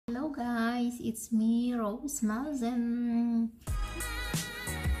guys, it's me, Rose Mazen.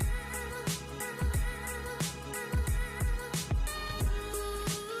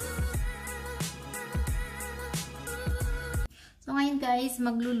 So ngayon guys,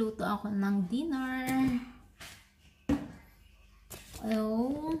 magluluto ako ng dinner.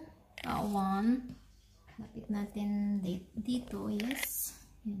 Oh, that one. Lapit natin dito, yes.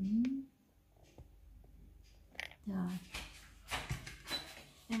 Yeah.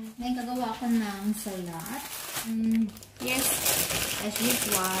 Ngayon kagawa ako ng salad. Yes, as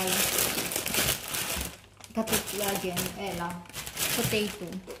usual. Katutlagen, potato.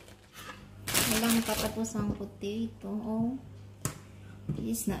 Walang patapos ang potato. Oh,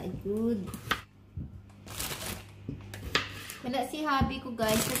 this is not good. Wala si hubby ko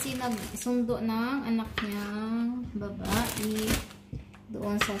guys kasi nagsundo ng anak niya babae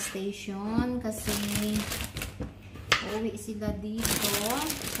doon sa station kasi uwi sila dito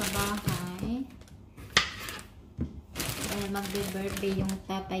sa bahay. Magbe-birthday yung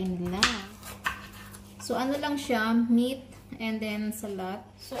tatay nila. So ano lang siya, meat and then salad.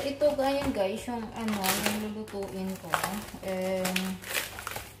 So ito ganyan guys yung yung lulutuin ko.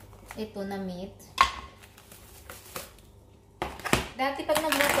 Ito na meat. Dati pag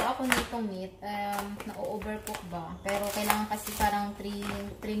nagluto ako nitong meat, na-overcook ba? Pero kailangan kasi parang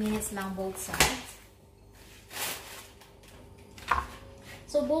 3 minutes lang both sides.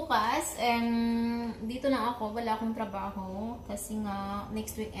 So bukas, dito na ako, wala akong trabaho kasi nga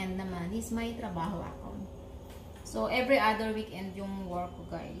next weekend naman is may trabaho ako. So every other weekend yung work ko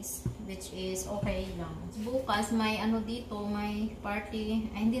guys, which is okay lang. Bukas may dito, may party,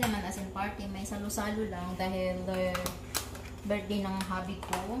 ay hindi naman as in party, may salo-salo lang dahil birthday ng hubby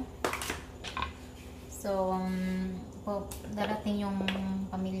ko. So darating yung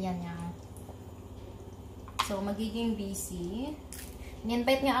pamilya niya. So magiging busy.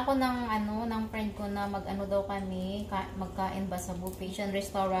 Ni-invite nga ako ng friend ko na daw kami, magkain ba sa buffet Asian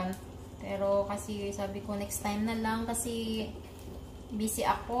restaurant. Pero kasi sabi ko next time na lang kasi busy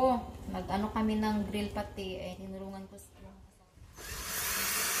ako. Kami ng grill pati, tinurungan ko sila.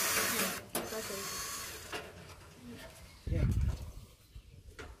 Yeah.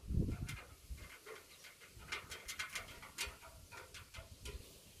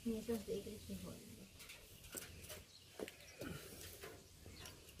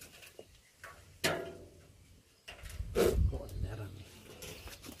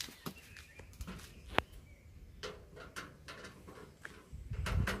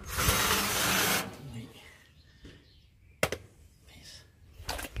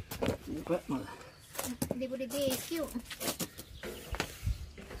 Hindi po di cute.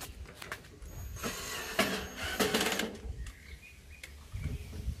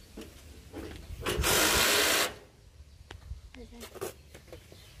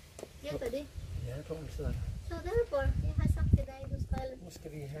 Ja, tadi. Ja, kom så. Så därför, jag har sagt till dig, du ska... Nu ska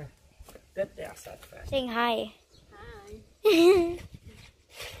vi ha. Det är satt fast. Saying hi. Hi.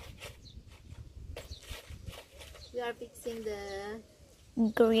 We are fixing the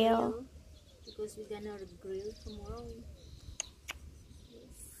Grill. because we're gonna grill tomorrow.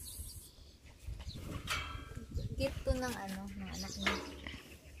 Yes. Gift to ng anak niya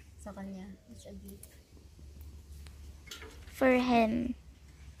sa kanya. It's a gift. For him.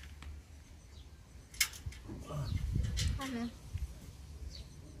 Ano?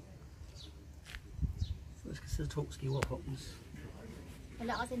 Så jag ska se 2 skiver på oss.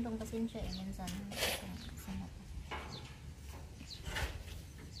 Wala kasi itong pasensya minsan.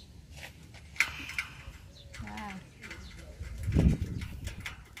 Wow.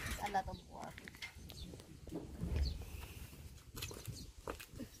 It's a lot of work.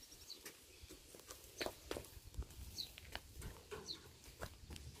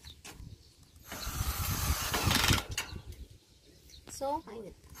 Så,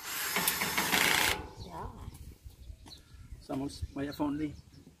 ja. Så må jeg få en lige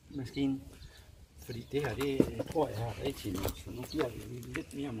maskine. Fordi det her, jeg tror jeg har rigtig nok, så nu giver vi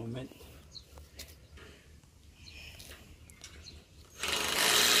lidt mere moment.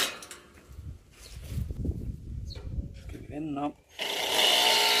 Skal vi vende den om?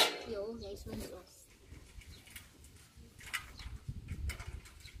 Jo, jeg synes også.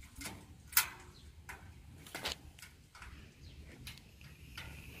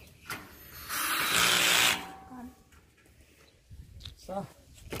 Så.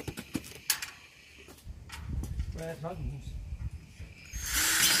 Hvad er klokken?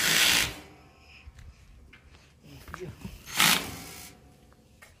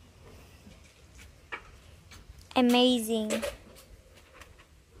 Amazing.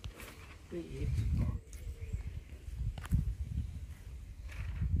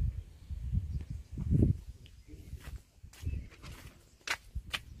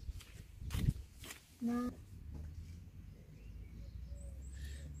 Nå,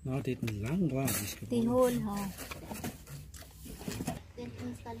 det er den lange rør, vi skal Det er bruge. hul her. Den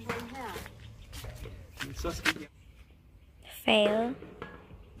skal hul her. Men så skal jeg... Fail.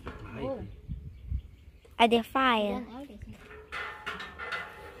 Nej, Oh. Er det fejl? Den er det.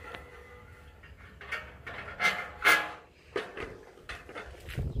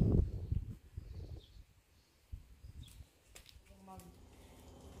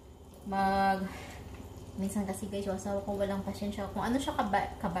 Minsan kasi guys, yung asawa ko walang pasyensya kung ano siya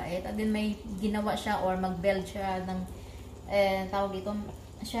kabait, at then may ginawa siya or mag-build siya ng tawag dito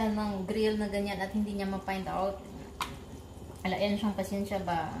siya ng grill na ganyan at hindi niya ma-find out. Yan siyang pasyensya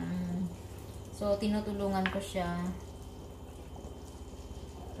ba. So tinutulungan ko siya.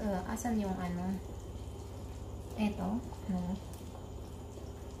 Asan yung ano? Ito.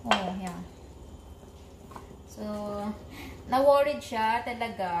 Oh, yeah. So, na-worried siya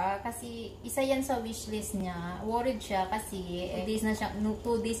talaga kasi isa yan sa wishlist niya. Worried siya kasi 2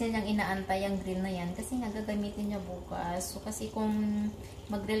 days na niyang inaantay ang grill na yan kasi nga gagamitin niya bukas. So, kasi kung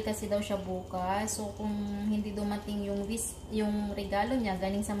mag-grill kasi daw siya bukas, so kung hindi dumating yung regalo niya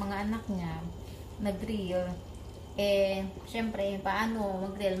galing sa mga anak niya na grill, syempre,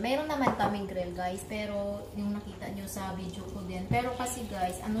 paano mag-grill? Meron naman kaming grill guys, pero yung nakita nyo sa video ko din. Pero kasi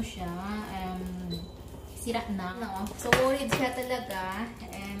guys, ano siya, sira na. No? So, worried siya talaga.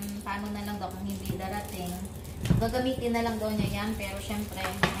 Paano na lang daw kung hindi darating. Gagamitin na lang daw niya yan. Pero, syempre,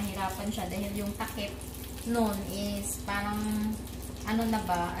 nahirapan siya. Dahil yung takip nun is parang, ano na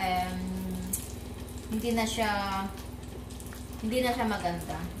ba, hindi na siya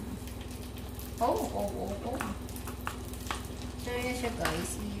maganda. Oh. So, yan siya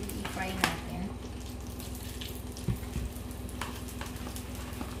guys. I-fry natin.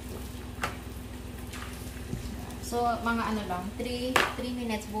 So, mga ano lang, 3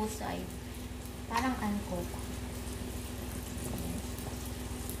 minutes both side. Parang uncook.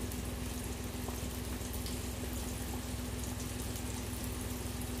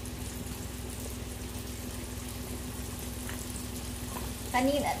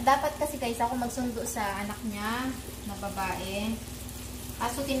 Dapat kasi guys ako magsundo sa anak niya na babae.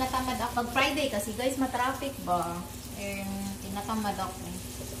 Kaso tinatamad ako. Pag Friday kasi guys, matraffic ba? Tinatamad ako.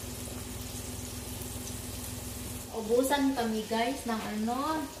 Ubusan kami guys ng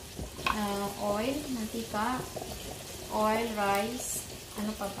oil, mantika, oil, rice, ano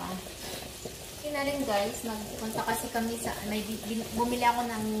pa ba. Yun na rin guys, nagpunta kasi kami sa, bumili ako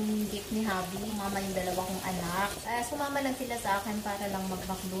ng gift ni Habi, mama yung 2 kong anak. Sumama lang sila sa akin para lang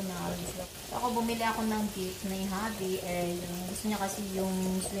mag-McDonald's. So ako bumili ako ng gift ni Habi, gusto niya kasi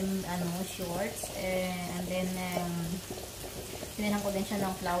yung swim shorts, and then pinahan ko din siya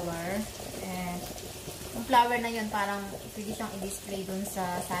ng flower. Yung flower na yun, parang pwede siyang i-display dun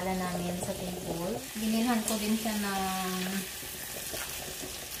sa sala namin sa table. Binilhan ko din siya ng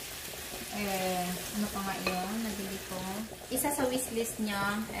ano pa nga yun, nabili ko. Isa sa wishlist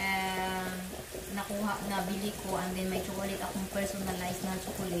niya, nabili ko, and then may chocolate akong personalized na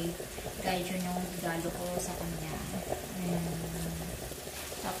chocolate. Guys, yun yung regalo ko sa kanya.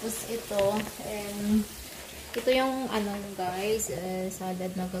 Tapos ito, ito yung guys,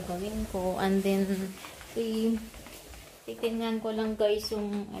 salad na gagawin ko, and then titingnan ko lang guys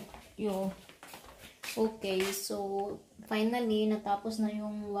yung okay, so finally natapos na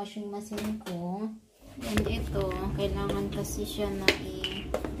yung washing machine ko. And ito, kailangan kasi siya na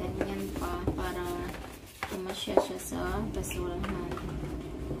ganyan pa para tumasya siya sa basurahan.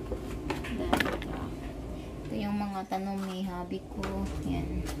 Ito yung mga tanong ni Habi ko.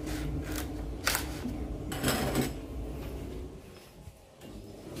 Yan.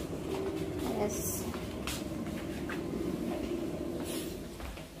 Yes.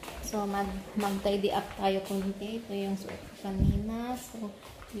 So, mag-tidy up tayo kunti. Ito yung suot ko kanina. So,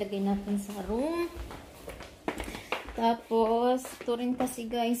 ilagay natin sa room. Tapos, ito rin kasi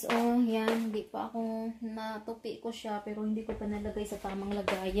guys, yan, hindi pa ako natupi ko siya, pero hindi ko pa nalagay sa tamang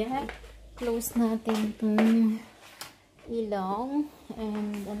lagayan. Close natin itong ilaw.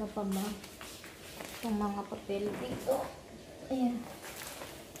 And, ano pa ba? Itong mga papel dito. Ayan.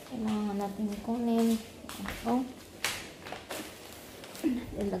 Kailangan natin kunin.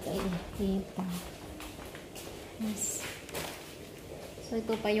 Ilagay dito. Yes. So,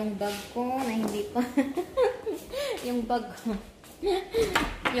 ito pa yung bag ko na hindi pa yung bag ko.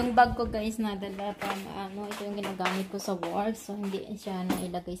 Yung bag ko guys nadala pa ito yung ginagamit ko sa work. So, hindi siya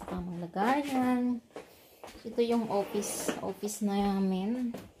nailagay sa tamang lagayan. So, ito yung office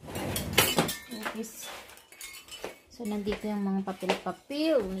namin. Office. So, nandito yung mga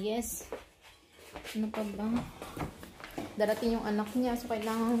papel-papel. Yes. Ano pa ba? darating yung anak niya. So,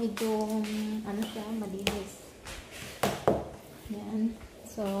 kailangan medyo, ano siya, malinis. Yan.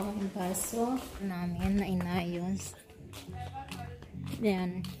 So, yung baso namin na inayos.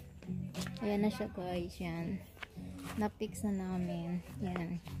 Yan. Ayan na siya, guys. Yan. Na-fix na namin.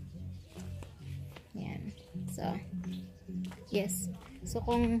 Yan. Yan. So, yes. So,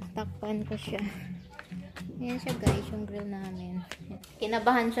 kung takpan ko siya, ayan siya, guys, yung grill namin.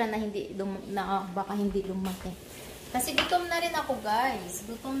 Kinabahan siya na baka hindi lumaki. Kasi gutom na rin ako, guys.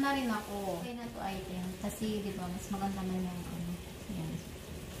 Gutom na rin ako. Okay na to item. Kasi, di ba, mas maganda man yung ano. Yan.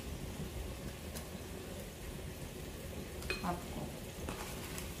 Half ko.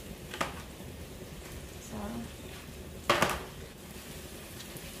 So,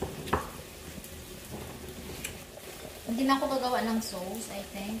 hindi na ako gagawa ng sauce, I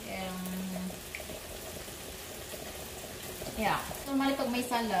think. Yeah. Normally, pag may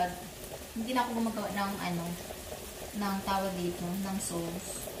salad, hindi na ako gumagawa ng ano, ng tawag dito, ng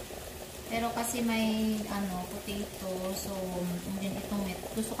sauce. Pero kasi may ano, potato, so din itong meat.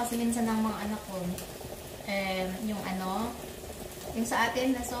 Gusto kasi minsan ng mga anak ko yung ano, yung sa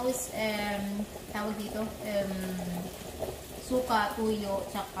atin na sauce, tawag dito, suka, tuyo,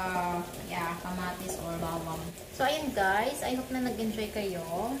 tsaka yeah, kamatis or bawang. So ayun guys, I hope na nag-enjoy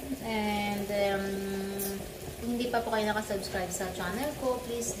kayo. And kung hindi pa po kayo nakasubscribe sa channel ko,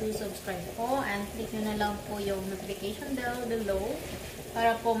 please do subscribe po and click nyo na lang po yung notification bell below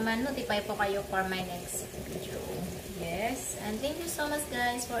para po man-notify po kayo for my next video. Yes, and thank you so much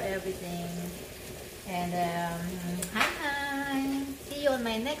guys for everything. And hi! See you on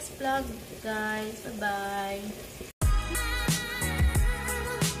my next vlog guys. Bye-bye!